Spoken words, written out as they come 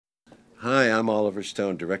Hi, I'm Oliver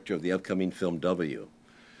Stone, director of the upcoming film W.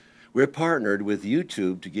 We're partnered with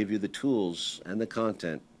YouTube to give you the tools and the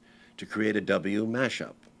content to create a W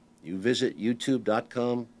mashup. You visit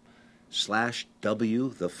youtube.com/W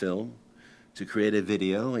the film to create a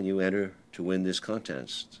video, and you enter to win this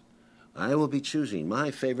contest. I will be choosing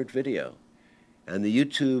my favorite video, and the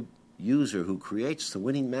YouTube user who creates the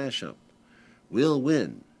winning mashup will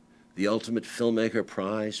win the Ultimate Filmmaker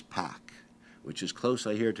Prize Pack, which is close,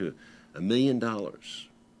 I hear, to $1 million.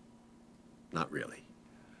 Not really.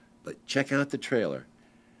 But check out the trailer,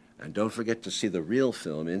 and don't forget to see the real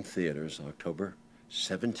film in theaters October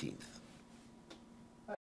 17th.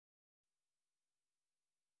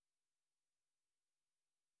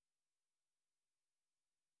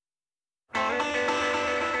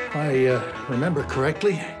 If I remember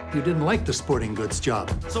correctly, you didn't like the sporting goods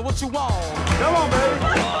job. So what you want? Come on,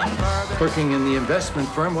 baby. Working in the investment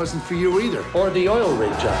firm wasn't for you either, or the oil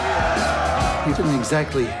rig job. You didn't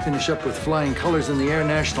exactly finish up with flying colors in the Air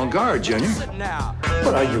National Guard, Junior.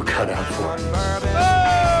 What are you cut out for?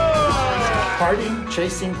 Partying,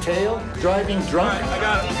 chasing tail, driving drunk? I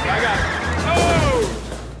got it. Oh!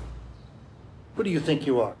 What do you think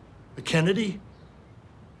you are? A Kennedy?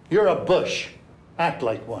 You're a Bush. Act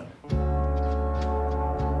like one.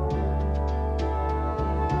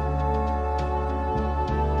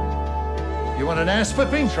 You want an ass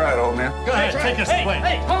whipping? Try it, old man. Go ahead, take us away.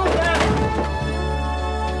 Hey, hold that!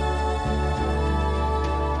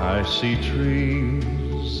 I see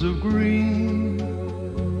trees of green,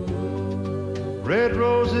 red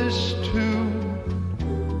roses too.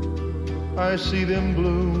 I see them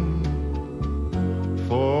bloom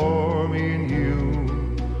for me and you,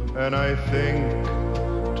 and I think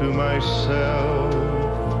to myself,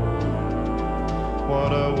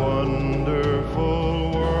 what a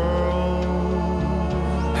wonderful world.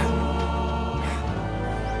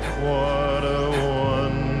 What